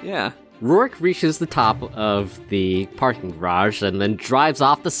him. Yeah. Rourke reaches the top of the parking garage and then drives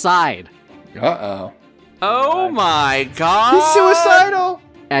off the side. Uh-oh. Oh my god! He's suicidal!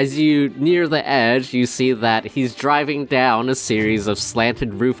 As you near the edge, you see that he's driving down a series of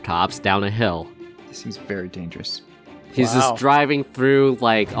slanted rooftops down a hill. This seems very dangerous. He's Wow. just driving through,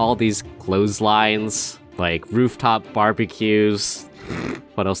 like, all these clotheslines, like rooftop barbecues.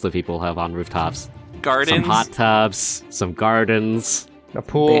 What else do people have on rooftops? Gardens. Some hot tubs, some gardens. A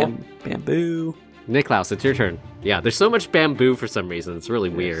pool. Bamboo. Niklaus, it's your turn. Yeah, there's so much bamboo for some reason. It's really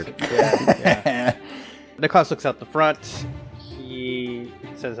weird. Niklaus looks out the front. He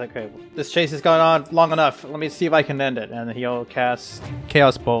says, okay, this chase has gone on long enough. Let me see if I can end it. And he'll cast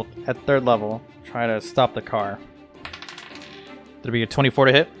Chaos Bolt at 3rd level. Try to stop the car. That'll be a 24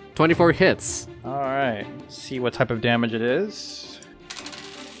 to hit. 24 hits. Alright. See what type of damage it is.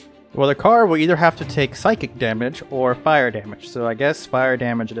 Well, the car will either have to take psychic damage or fire damage. So I guess fire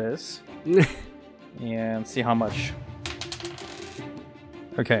damage it is. And see how much.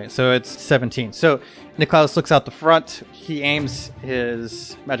 Okay, so it's 17. So Niklaus looks out the front. He aims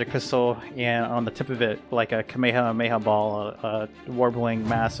his magic pistol, and on the tip of it, like a Kamehameha ball, a warbling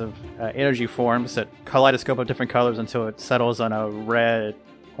mass of energy forms that kaleidoscope of different colors until it settles on a red,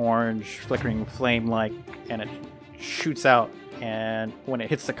 orange, flickering flame-like, and it shoots out. And when it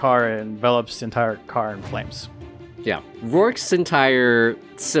hits the car, it envelops the entire car in flames. Yeah. Rourke's entire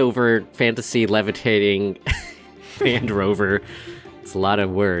silver fantasy levitating Land Rover, it's a lot of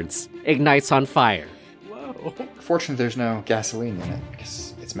words, ignites on fire. Fortunately, there's no gasoline in it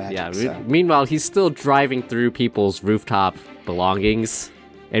because it's magic. Yeah. so. Meanwhile, he's still driving through people's rooftop belongings.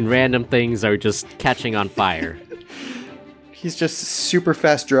 and random things are just catching on fire. He's just super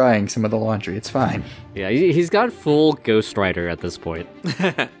fast drying some of the laundry. It's fine. Yeah, he's gone full Ghost Rider at this point.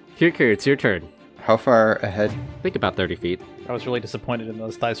 Here, it's your turn. How far ahead? Think about 30 feet. I was really disappointed in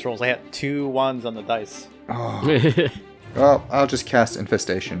those dice rolls. I had 2 1s on the dice. Oh. Well, I'll just cast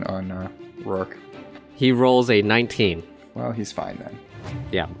Infestation on Rourke. He rolls a 19. Well, he's fine then.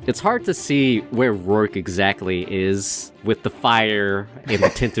 Yeah, it's hard to see where Rourke exactly is with the fire and the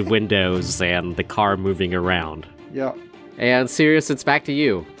tinted windows and the car moving around. Yep. And Sirius, it's back to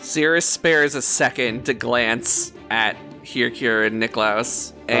you. Cirrus spares a second to glance at Hirkir and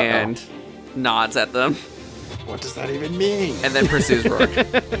Niklaus and nods at them, What does that even mean? and then pursues Rourke.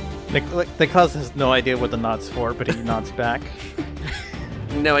 Niklaus has no idea what the nod's for, but he nods back.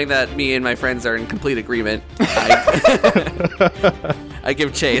 Knowing that me and my friends are in complete agreement, I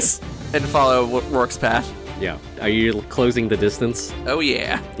give chase and follow Rourke's path. Yeah. Are you closing the distance? Oh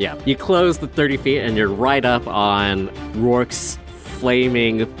yeah. Yeah. You close the 30 feet and you're right up on Rourke's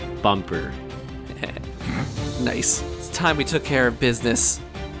flaming bumper. Nice. It's time we took care of business.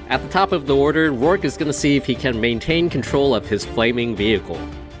 At the top of the order, Rourke is going to see if he can maintain control of his flaming vehicle.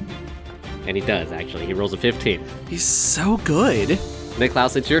 And he does, actually. He rolls a 15. He's so good.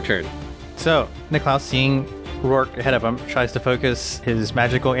 Niklaus, it's your turn. So, Niklaus, seeing Rourke ahead of him, tries to focus his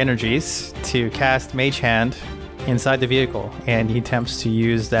magical energies to cast Mage Hand inside the vehicle, and he attempts to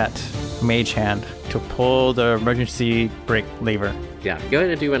use that Mage Hand to pull the emergency brake lever. Yeah, go ahead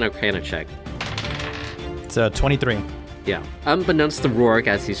and do an Arcana check. It's a 23. Yeah. Unbeknownst to Rourke,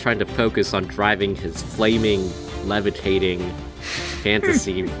 as he's trying to focus on driving his flaming, levitating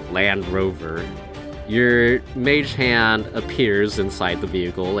fantasy Land Rover, your mage hand appears inside the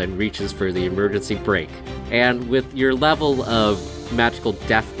vehicle and reaches for the emergency brake. And with your level of magical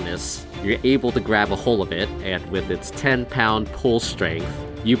deftness, you're able to grab a hold of it, and with its 10-pound pull strength,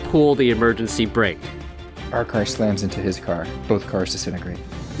 you pull the emergency brake. Our car slams into his car. Both cars disintegrate.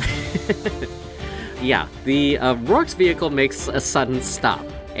 Yeah, the Rourke's vehicle makes a sudden stop,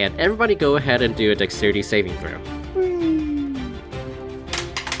 and everybody go ahead and do a dexterity saving throw.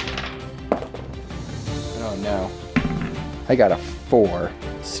 Oh no. I got a 4.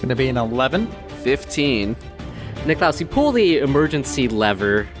 It's going to be an 11. 15. Niklaus, you pull the emergency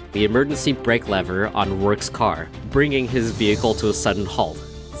brake lever on Rourke's car, bringing his vehicle to a sudden halt.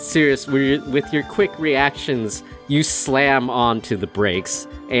 Sirius, with your quick reactions, you slam onto the brakes,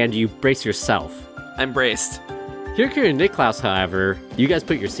 and you brace yourself. I'm braced. Hirkir and Niklaus, however, you guys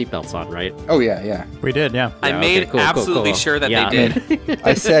put your seatbelts on, right? Oh yeah. We did, yeah. I Yeah, made okay, cool, absolutely cool. sure that Yeah. they did.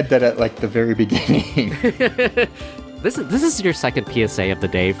 I said that at like the very beginning. This is your second PSA of the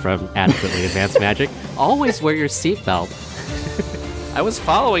day from Adequately Advanced Magic. Always wear your seatbelt. I was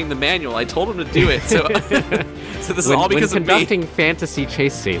following the manual. I told him to do it, so so this is all because when of me. conducting fantasy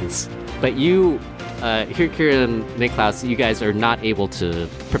chase scenes. But you, Hirkir and Niklaus, you guys are not able to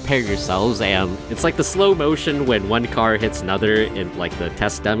prepare yourselves, and it's like the slow motion when one car hits another in like the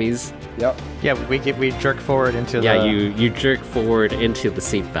test dummies. Yep. Yeah, we jerk forward into Yeah, the... you jerk forward into the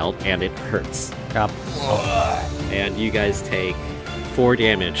seatbelt, and it hurts. Yeah. And you guys take 4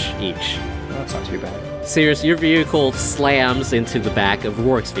 damage each. Oh, that's not too bad. Sirius, your vehicle slams into the back of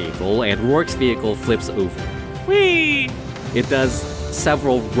Rourke's vehicle, and Rourke's vehicle flips over. Whee! It does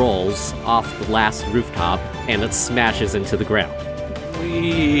several rolls off the last rooftop, and it smashes into the ground.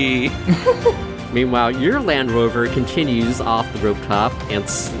 Whee! Meanwhile, your Land Rover continues off the rooftop and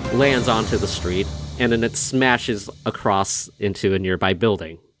lands onto the street, and then it smashes across into a nearby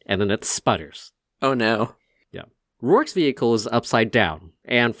building, and then it sputters. Oh no. Yeah. Rourke's vehicle is upside down,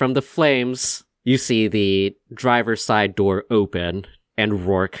 and from the flames, you see the driver's side door open, and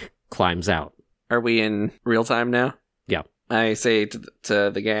Rourke climbs out. Are we in real time now? Yeah. I say to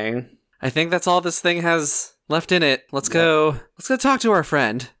the gang, I think that's all this thing has left in it. Let's go talk to our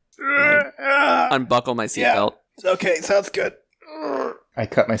friend. Unbuckle my seatbelt. Okay, sounds good. I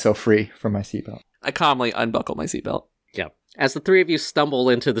cut myself free from my seatbelt. I calmly unbuckle my seatbelt. Yeah. As the three of you stumble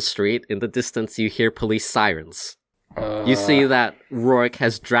into the street, in the distance you hear police sirens. You see that Rourke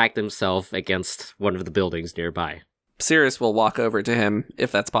has dragged himself against one of the buildings nearby. Cirrus will walk over to him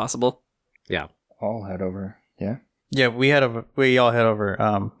if that's possible. Yeah. I'll head over. Yeah. Yeah, we all head over.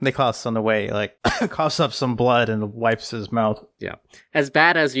 Niklaus on the way, like, coughs up some blood and wipes his mouth. Yeah. As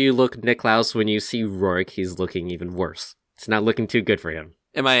bad as you look, Niklaus, when you see Rourke, he's looking even worse. It's not looking too good for him.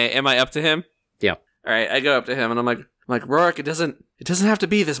 Am I up to him? Yeah. All right, I go up to him and I'm like, Rourke, it doesn't have to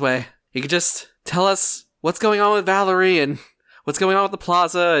be this way. You could just tell us what's going on with Valerie and what's going on with the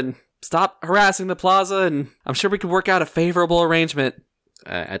plaza and stop harassing the plaza, and I'm sure we could work out a favorable arrangement.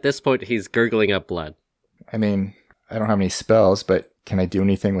 At this point, he's gurgling up blood. I mean, I don't have any spells, but Can I do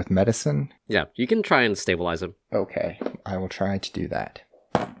anything with medicine? Yeah, you can try and stabilize him. Okay, I will try to do that.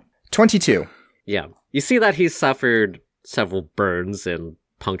 22. Yeah. You see that he's suffered several burns and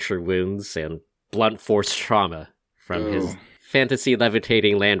puncture wounds and blunt force trauma from his fantasy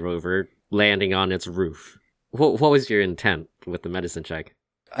levitating Land Rover landing on its roof. What was your intent with the medicine check?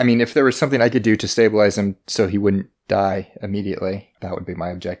 I mean, if there was something I could do to stabilize him so he wouldn't die immediately, that would be my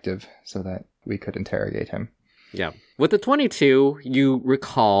objective, so that we could interrogate him. Yeah. With the 22, you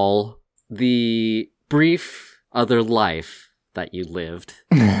recall the brief other life that you lived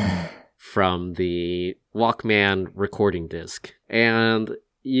from the Walkman recording disc. And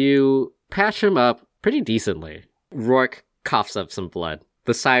you patch him up pretty decently. Rourke coughs up some blood.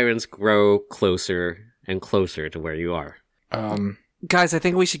 The sirens grow closer and closer to where you are. Guys, I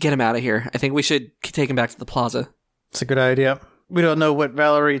think we should get him out of here. I think we should take him back to the plaza. It's a good idea. We don't know what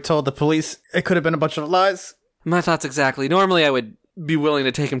Valerie told the police. It could have been a bunch of lies. My thoughts exactly. Normally I would be willing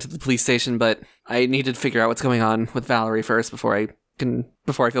to take him to the police station, but I needed to figure out what's going on with Valerie first before I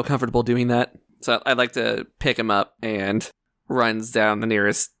feel comfortable doing that. So I'd like to pick him up and runs down the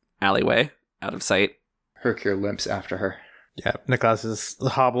nearest alleyway out of sight. Hercule limps after her. Yeah, Nicholas is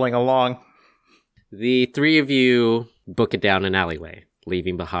hobbling along. The three of you book it down an alleyway,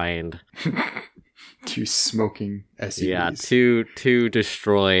 leaving behind 2 smoking SUVs. Yeah, two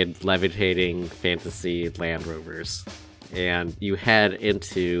destroyed levitating fantasy Land Rovers. And you head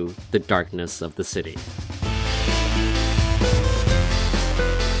into the darkness of the city.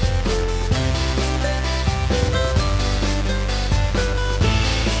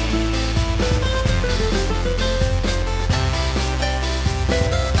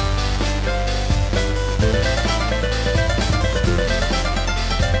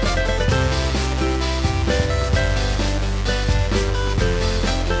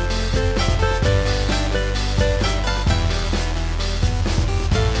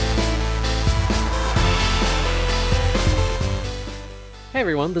 Hey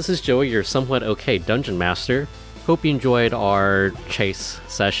everyone, this is Joey, your somewhat okay dungeon master. Hope you enjoyed our chase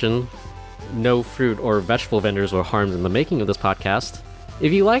session. No fruit or vegetable vendors were harmed in the making of this podcast.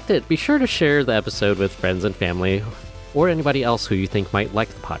 If you liked it, be sure to share the episode with friends and family, or anybody else who you think might like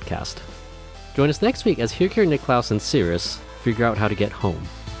the podcast. Join us next week as Hercule, Niklaus, and Cirrus figure out how to get home.